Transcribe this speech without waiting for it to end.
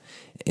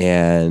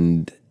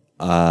And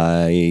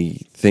I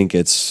think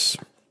it's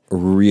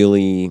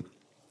really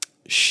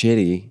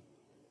shitty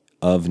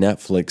of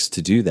Netflix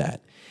to do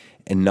that.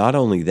 And not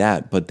only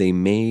that, but they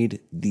made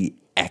the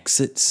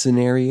exit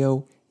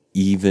scenario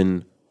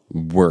even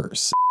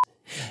worse.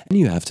 And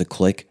you have to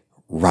click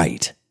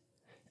right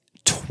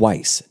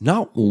twice,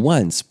 not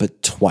once,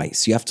 but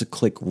twice. You have to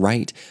click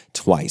right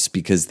twice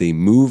because they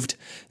moved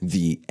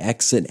the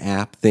exit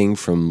app thing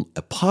from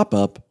a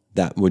pop-up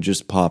that would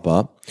just pop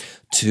up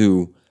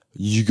to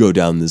you go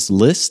down this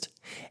list,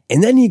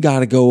 and then you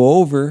got to go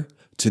over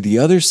to the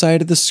other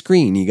side of the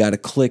screen. You got to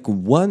click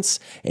once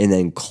and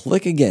then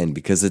click again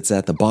because it's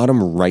at the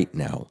bottom right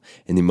now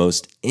in the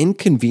most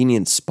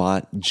inconvenient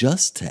spot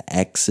just to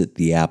exit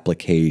the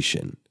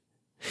application.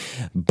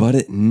 But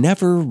it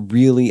never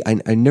really,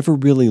 I never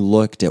really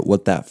looked at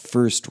what that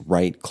first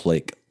right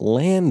click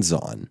lands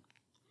on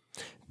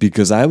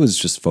because I was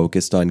just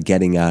focused on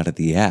getting out of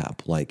the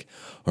app. Like,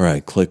 all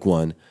right, click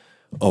one.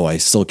 Oh, I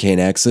still can't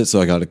exit, so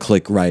I got to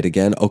click right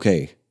again.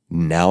 Okay,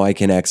 now I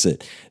can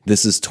exit.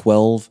 This is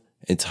 12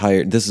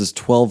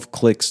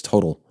 clicks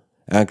total.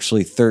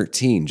 Actually,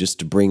 13, just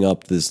to bring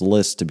up this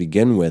list to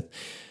begin with.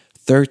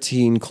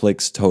 13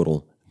 clicks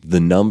total. The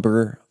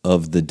number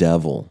of the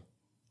devil,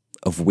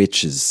 of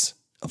witches,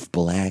 of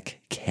black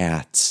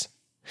cats,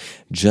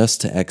 just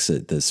to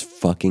exit this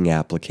fucking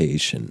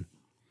application.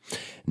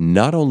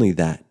 Not only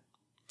that,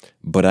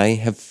 but I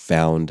have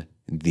found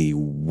the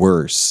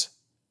worst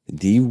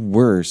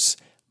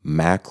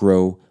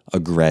macro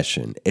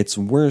aggression. It's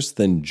worse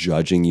than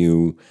judging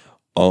you.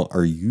 Oh,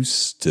 are you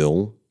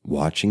still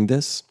watching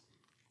this?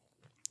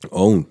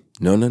 Oh,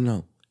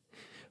 no.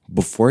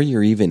 Before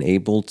you're even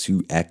able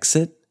to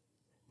exit,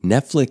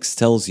 Netflix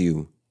tells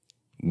you,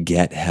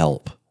 get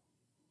help.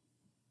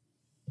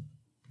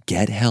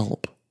 Get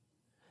help.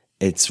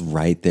 It's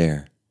right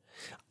there.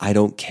 I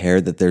don't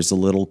care that there's a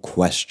little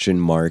question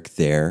mark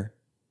there.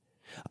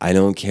 I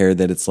don't care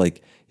that it's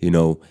like,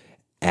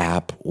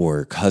 app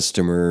or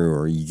customer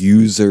or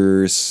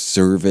user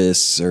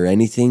service or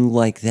anything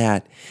like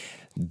that.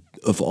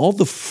 Of all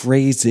the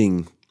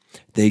phrasing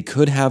they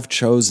could have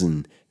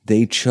chosen,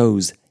 they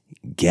chose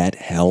get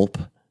help.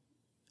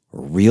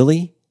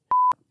 Really?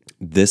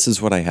 This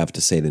is what I have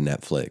to say to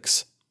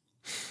Netflix.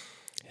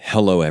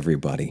 Hello,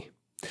 everybody.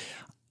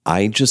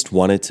 I just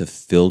wanted to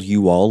fill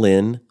you all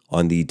in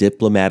on the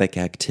diplomatic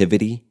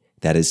activity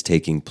that is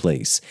taking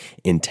place.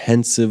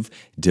 Intensive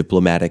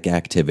diplomatic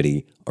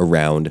activity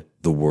around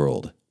the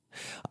world.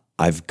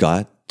 I've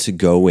got to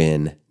go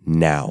in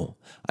now.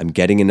 I'm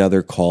getting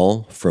another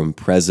call from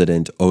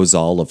President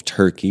Özal of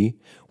Turkey,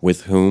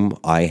 with whom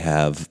I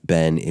have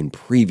been in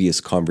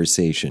previous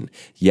conversation.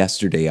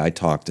 Yesterday, I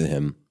talked to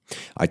him.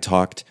 I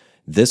talked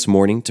this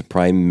morning to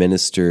Prime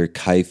Minister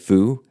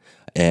Kaifu,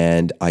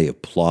 and I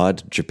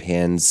applaud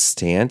Japan's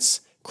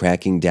stance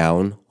cracking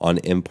down on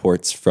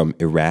imports from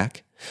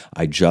Iraq.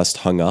 I just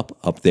hung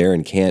up there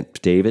in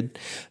Camp David,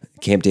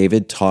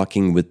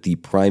 talking with the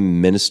Prime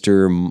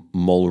Minister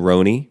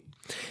Mulroney.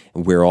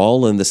 We're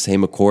all in the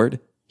same accord.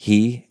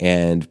 He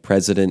and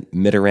President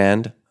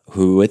Mitterrand,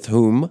 with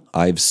whom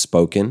I've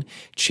spoken,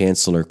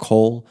 Chancellor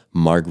Kohl,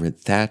 Margaret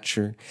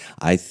Thatcher.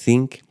 I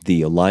think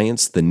the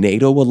alliance, the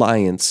NATO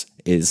alliance,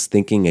 is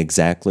thinking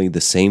exactly the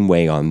same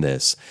way on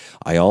this.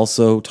 I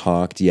also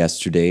talked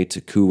yesterday to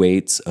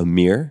Kuwait's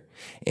Emir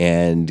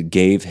and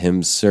gave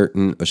him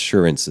certain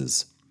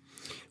assurances.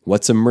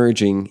 What's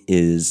emerging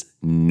is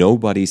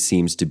nobody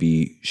seems to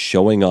be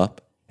showing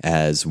up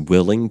as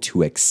willing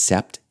to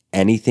accept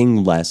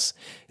anything less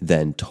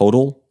than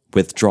total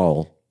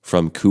withdrawal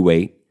from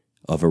Kuwait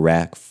of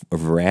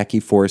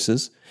Iraqi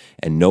forces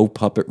and no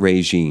puppet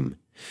regime.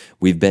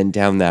 We've been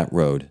down that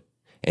road,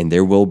 and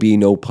there will be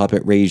no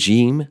puppet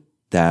regime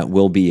that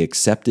will be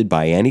accepted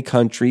by any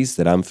countries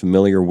that I'm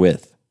familiar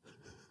with.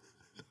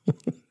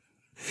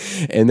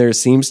 And there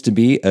seems to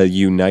be a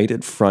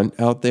united front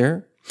out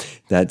there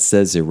that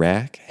says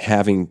Iraq,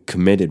 having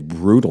committed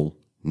brutal,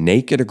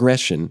 naked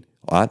aggression,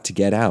 ought to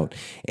get out,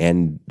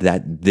 and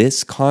that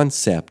this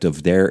concept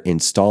of their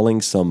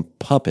installing some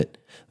puppet,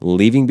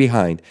 leaving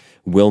behind,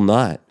 will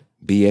not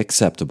be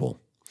acceptable.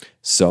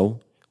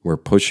 So we're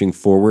pushing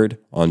forward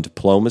on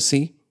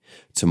diplomacy.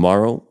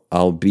 Tomorrow,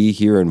 I'll be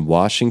here in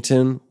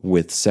Washington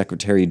with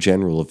Secretary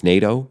General of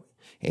NATO,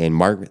 and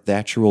Margaret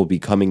Thatcher will be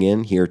coming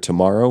in here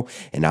tomorrow,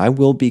 and I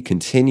will be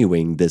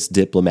continuing this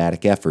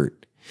diplomatic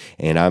effort.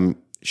 And I'm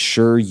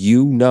sure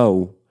you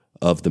know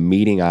of the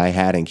meeting I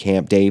had in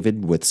Camp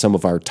David with some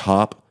of our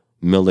top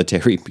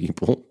military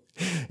people,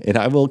 and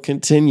I will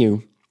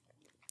continue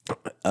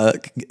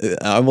that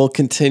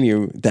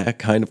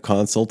kind of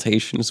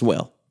consultation as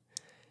well.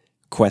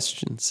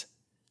 Questions.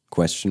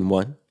 Question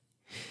 1.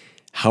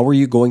 How are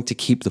you going to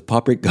keep the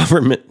puppet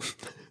government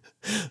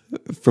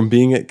from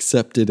being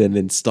accepted and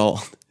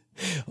installed?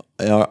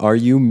 Are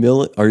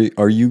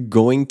you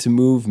going to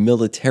move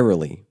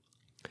militarily?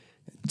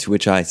 To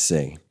which I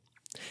say,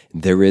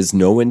 there is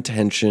no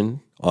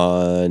intention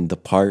on the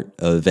part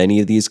of any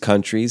of these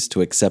countries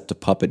to accept a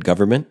puppet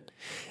government,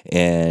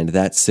 and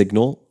that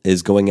signal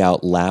is going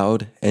out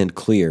loud and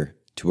clear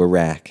to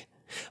Iraq.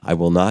 I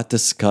will not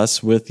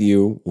discuss with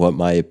you what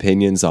my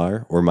opinions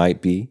are or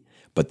might be,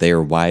 but they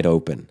are wide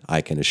open.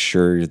 I can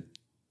assure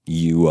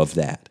you of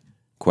that.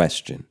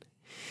 Question: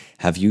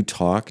 have you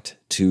talked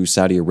to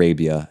Saudi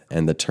Arabia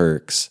and the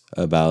Turks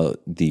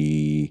about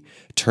the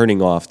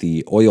turning off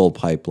the oil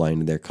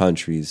pipeline in their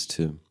countries?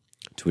 To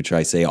which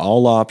I say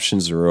all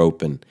options are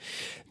open.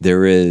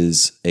 There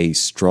is a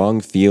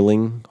strong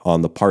feeling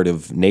on the part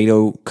of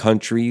NATO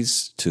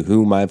countries to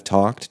whom I've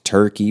talked,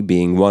 Turkey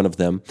being one of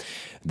them,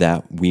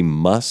 that we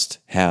must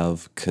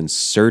have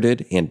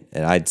concerted, and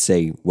I'd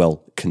say,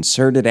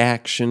 concerted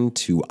action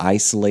to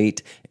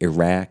isolate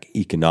Iraq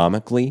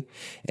economically.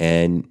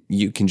 And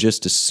you can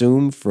just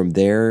assume from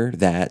there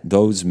that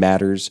those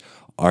matters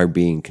are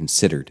being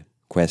considered.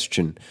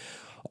 Question: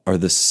 are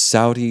the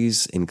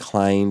Saudis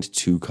inclined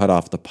to cut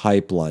off the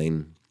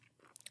pipeline,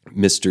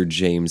 Mr.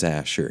 James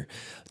Asher?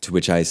 To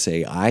which I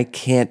say, I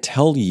can't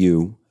tell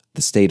you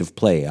the state of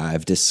play.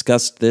 I've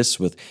discussed this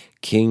with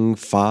King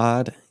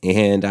Fahd,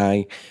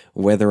 and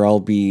whether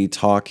I'll be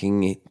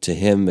talking to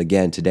him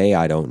again today,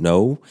 I don't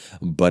know,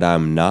 but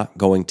I'm not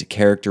going to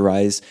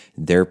characterize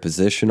their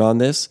position on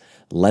this.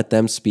 Let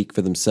them speak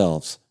for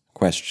themselves.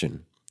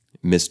 Question: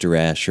 Mr.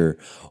 Asher,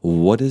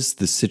 what is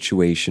the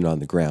situation on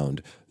the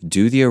ground?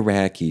 Do the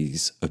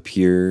Iraqis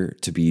appear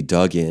to be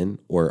dug in,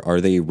 or are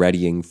they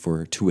readying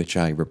for? To which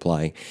I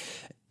reply,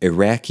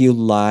 Iraqi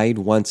lied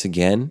once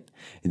again.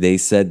 They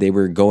said they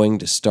were going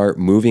to start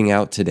moving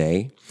out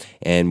today,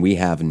 and we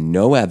have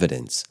no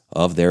evidence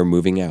of their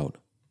moving out.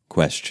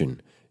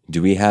 Question: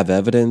 do we have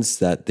evidence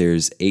that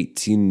there's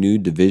 18 new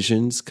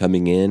divisions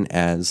coming in?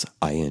 As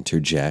I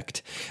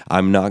interject,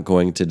 I'm not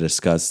going to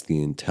discuss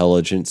the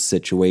intelligence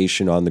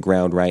situation on the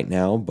ground right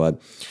now,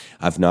 but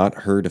I've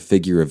not heard a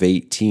figure of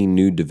 18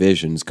 new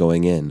divisions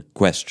going in.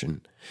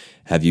 Question: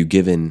 have you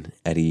given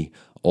any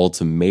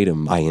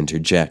ultimatum? I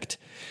interject.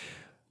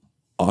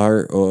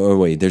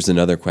 There's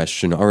another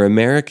question. Are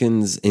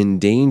Americans in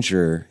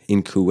danger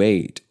in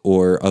Kuwait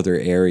or other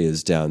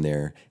areas down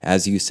there?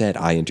 As you said,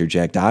 I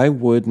interject, I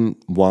wouldn't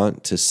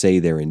want to say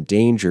they're in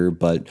danger,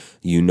 but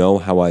you know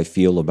how I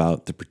feel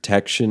about the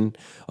protection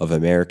of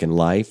American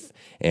life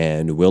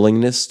and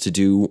willingness to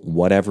do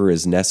whatever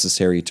is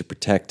necessary to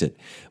protect it.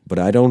 But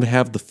I don't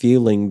have the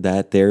feeling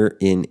that they're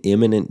in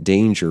imminent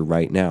danger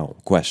right now.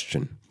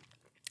 Question: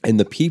 and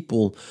the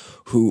people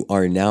who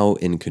are now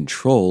in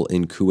control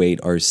in Kuwait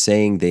are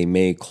saying they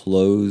may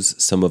close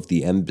some of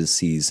the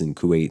embassies in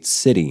Kuwait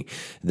City,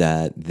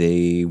 that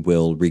they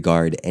will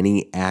regard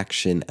any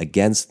action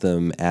against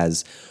them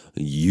as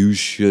you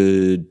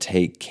should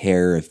take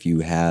care if you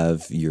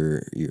have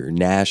your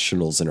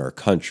nationals in our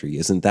country.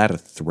 Isn't that a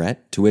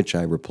threat? To which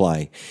I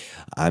reply,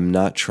 I'm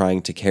not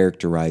trying to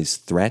characterize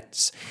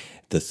threats.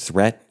 The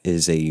threat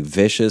is a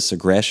vicious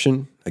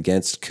aggression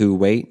against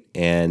Kuwait,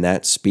 and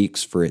that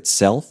speaks for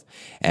itself.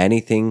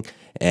 Anything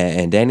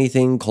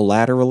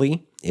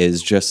collaterally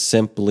is just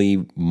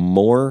simply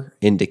more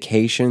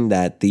indication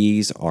that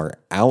these are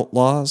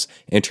outlaws,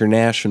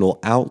 international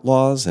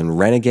outlaws and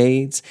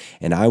renegades,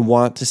 and I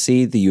want to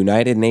see the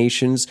United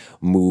Nations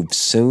move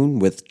soon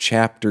with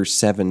Chapter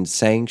 7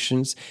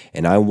 sanctions,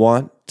 and I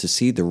want to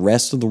see the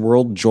rest of the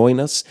world join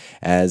us,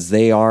 as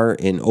they are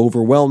in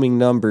overwhelming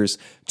numbers,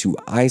 to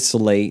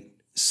isolate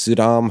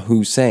Saddam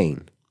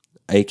Hussein,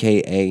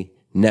 aka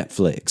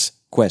Netflix.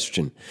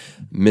 Question: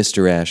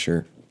 Mr.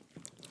 Asher,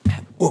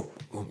 oh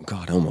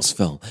God, I almost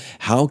fell.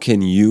 How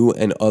can you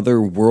and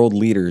other world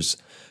leaders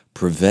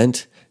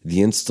prevent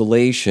the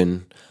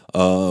installation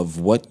of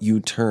what you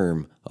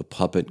term a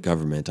puppet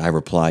government? I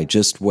reply,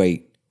 just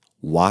wait,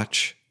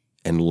 watch,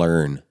 and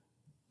learn.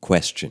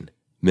 Question: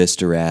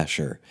 Mr.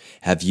 Asher,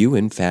 have you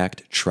in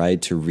fact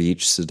tried to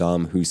reach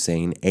Saddam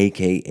Hussein,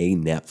 aka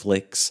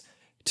Netflix,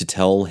 to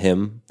tell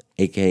him,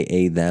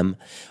 aka them,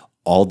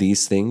 all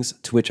these things?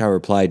 To which I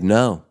replied,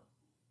 no,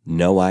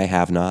 I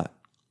have not.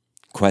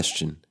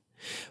 Question: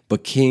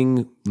 but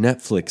King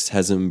Netflix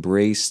has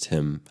embraced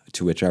him.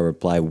 To which I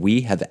reply,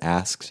 we have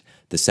asked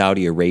the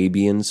Saudi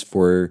Arabians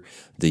for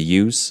the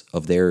use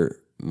of their...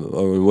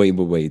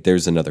 wait,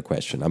 there's another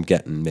question. I'm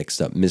getting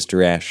mixed up.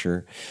 Mr.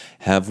 Asher,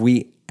 have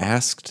we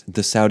asked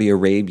the Saudi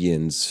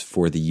Arabians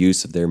for the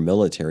use of their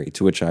military?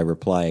 To which I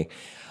reply,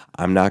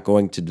 I'm not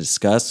going to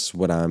discuss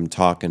what I'm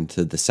talking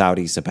to the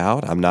Saudis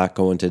about. I'm not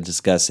going to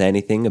discuss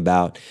anything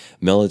about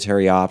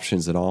military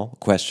options at all.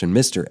 Question: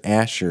 Mr.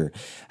 Asher,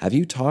 have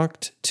you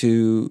talked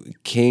to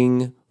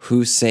King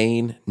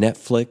Hussein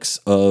Netflix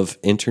of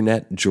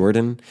Internet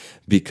Jordan?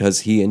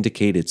 Because he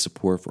indicated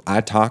support for...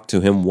 I talked to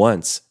him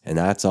once, and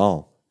that's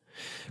all.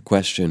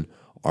 Question: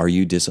 are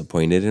you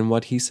disappointed in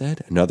what he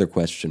said? Another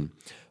question: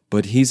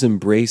 but he's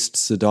embraced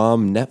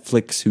Saddam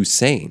Netflix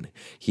Hussein.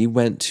 He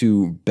went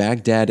to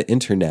Baghdad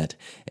Internet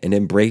and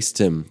embraced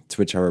him. To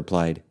which I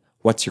replied,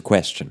 what's your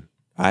question?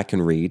 I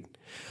can read.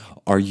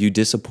 Are you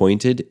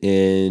disappointed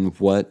in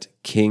what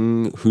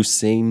King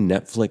Hussein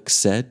Netflix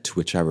said? To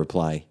which I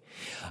reply,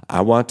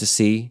 I want to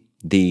see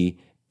the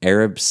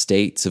Arab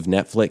states of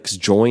Netflix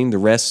join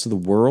the rest of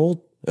the world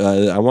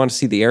I want to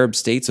see the Arab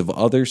states of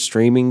other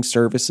streaming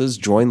services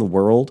join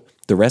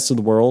the rest of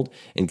the world,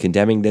 in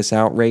condemning this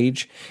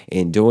outrage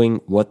and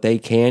doing what they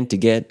can to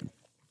get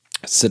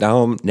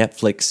Saddam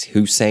Netflix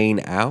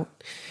Hussein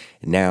out.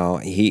 Now,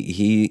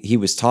 he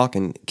was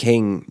talking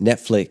King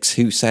Netflix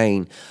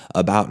Hussein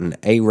about an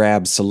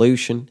Arab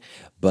solution,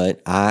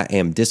 but I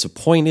am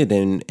disappointed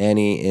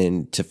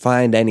in to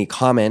find any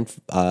comment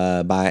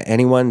by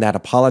anyone that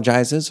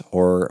apologizes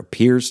or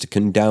appears to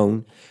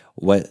condone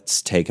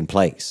what's taken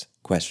place.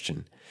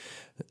 Question: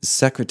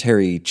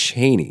 Secretary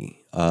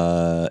Cheney,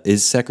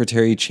 is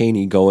Secretary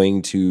Cheney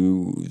going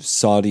to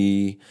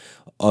Saudi,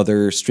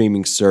 other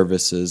streaming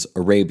services,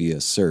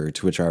 Arabia, sir?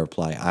 To which I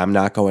reply, I'm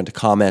not going to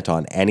comment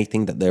on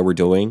anything that we're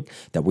doing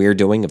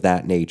of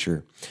that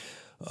nature.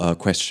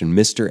 Question: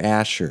 Mr.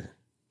 Asher,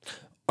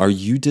 are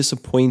you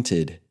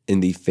disappointed in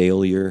the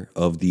failure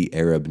of the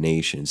Arab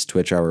nations? To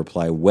which I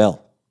reply,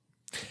 well,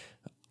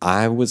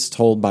 I was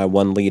told by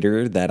one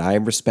leader that I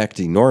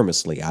respect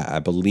enormously, I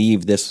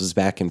believe this was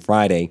back in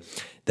Friday,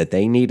 that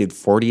they needed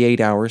 48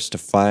 hours to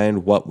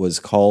find what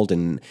was called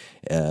an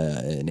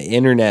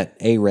internet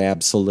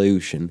Arab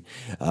solution.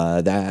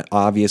 That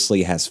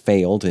obviously has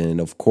failed,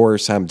 and of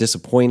course I'm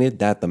disappointed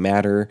that the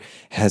matter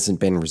hasn't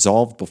been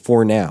resolved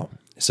before now.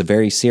 It's a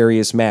very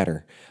serious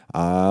matter.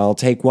 I'll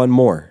take one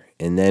more,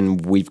 and then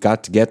we've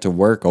got to get to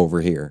work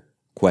over here.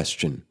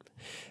 Question: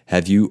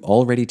 have you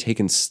already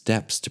taken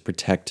steps to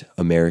protect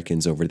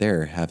Americans over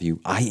there? Have you?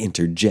 I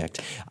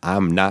interject.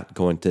 I'm not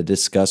going to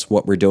discuss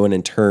what we're doing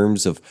in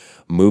terms of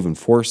moving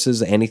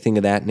forces, anything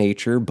of that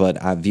nature,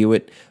 but I view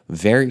it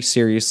very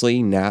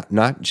seriously,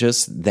 not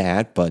just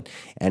that, but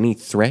any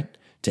threat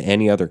to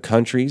any other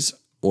countries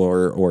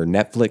or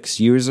Netflix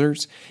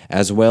users,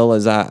 as well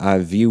as I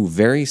view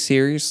very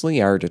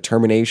seriously our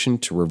determination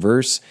to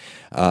reverse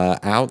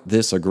out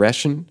this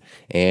aggression.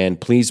 And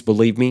please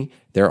believe me,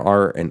 there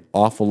are an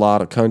awful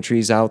lot of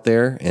countries out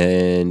there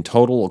in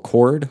total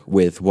accord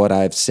with what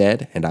I've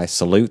said, and I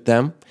salute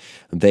them.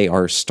 They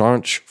are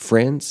staunch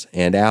friends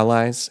and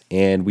allies,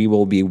 and we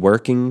will be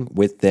working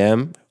with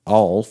them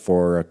all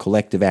for a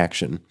collective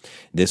action.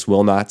 This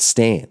will not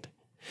stand.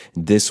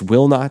 This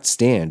will not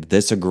stand.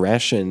 This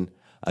aggression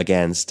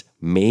against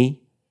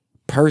me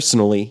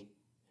personally,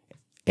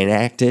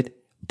 enacted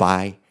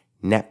by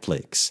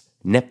Netflix.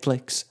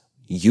 Netflix,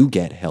 you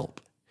get help.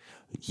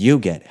 You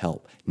get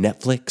help.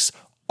 Netflix,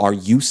 are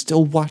you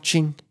still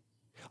watching?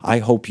 I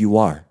hope you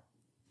are,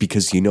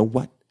 because you know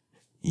what?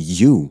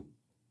 You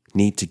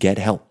need to get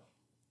help.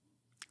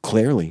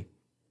 Clearly,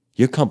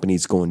 your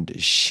company's going to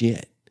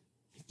shit.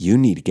 You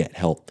need to get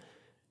help.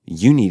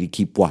 You need to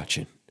keep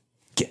watching.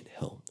 Get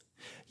help.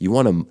 You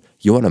want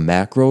a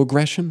macro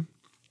aggression?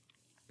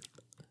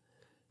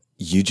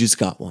 You just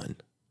got one.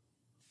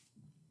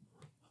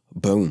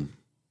 Boom.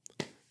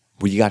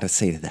 What do you got to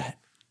say to that?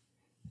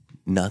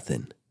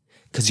 Nothing.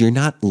 Because you're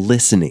not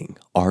listening,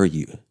 are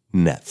you,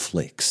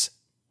 Netflix?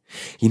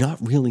 You're not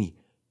really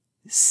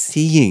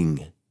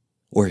seeing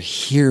or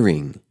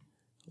hearing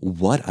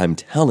what I'm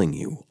telling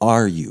you,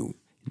 are you,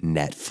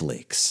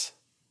 Netflix?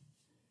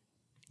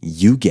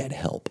 You get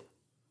help.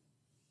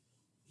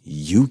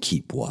 You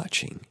keep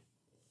watching.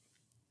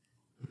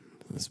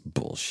 This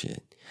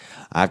bullshit.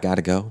 I've got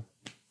to go.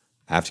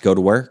 I have to go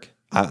to work.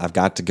 I've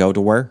got to go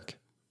to work.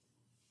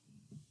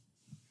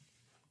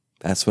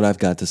 That's what I've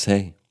got to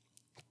say.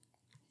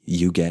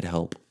 You get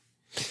help.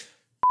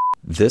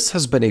 This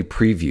has been a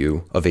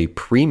preview of a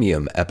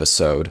premium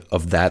episode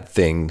of That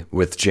Thing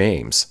with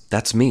James.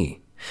 That's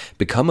me.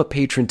 Become a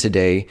patron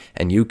today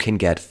and you can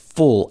get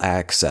full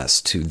access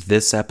to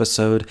this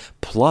episode,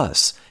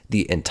 plus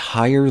the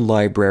entire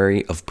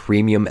library of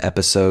premium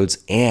episodes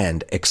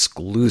and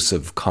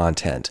exclusive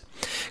content.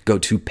 Go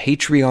to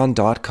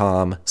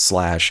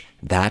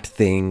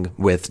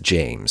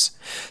patreon.com/thatthingwithjames.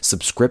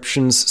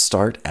 Subscriptions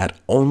start at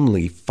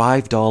only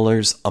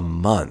 $5 a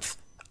month.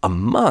 A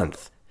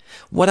month?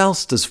 What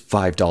else does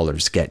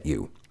 $5 get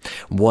you?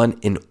 One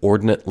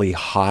inordinately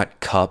hot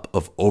cup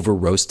of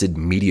over-roasted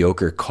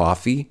mediocre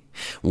coffee?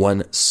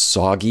 One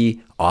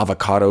soggy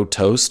avocado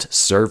toast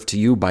served to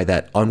you by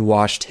that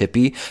unwashed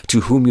hippie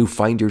to whom you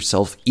find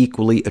yourself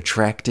equally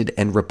attracted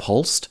and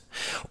repulsed?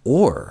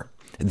 Or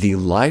the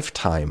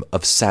lifetime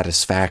of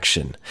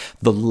satisfaction,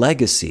 the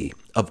legacy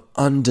of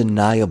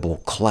undeniable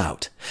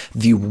clout,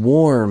 the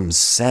warm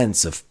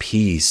sense of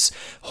peace,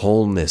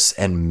 wholeness,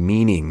 and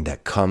meaning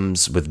that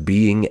comes with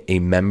being a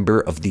member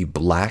of the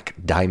Black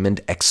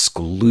Diamond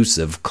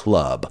exclusive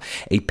club,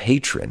 a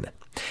patron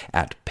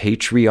at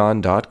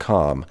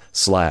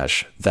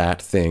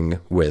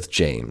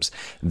patreon.com/thatthingwithjames.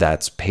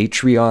 That's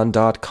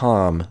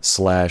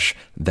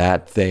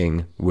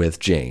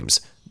patreon.com/thatthingwithjames.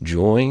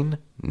 Join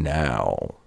now.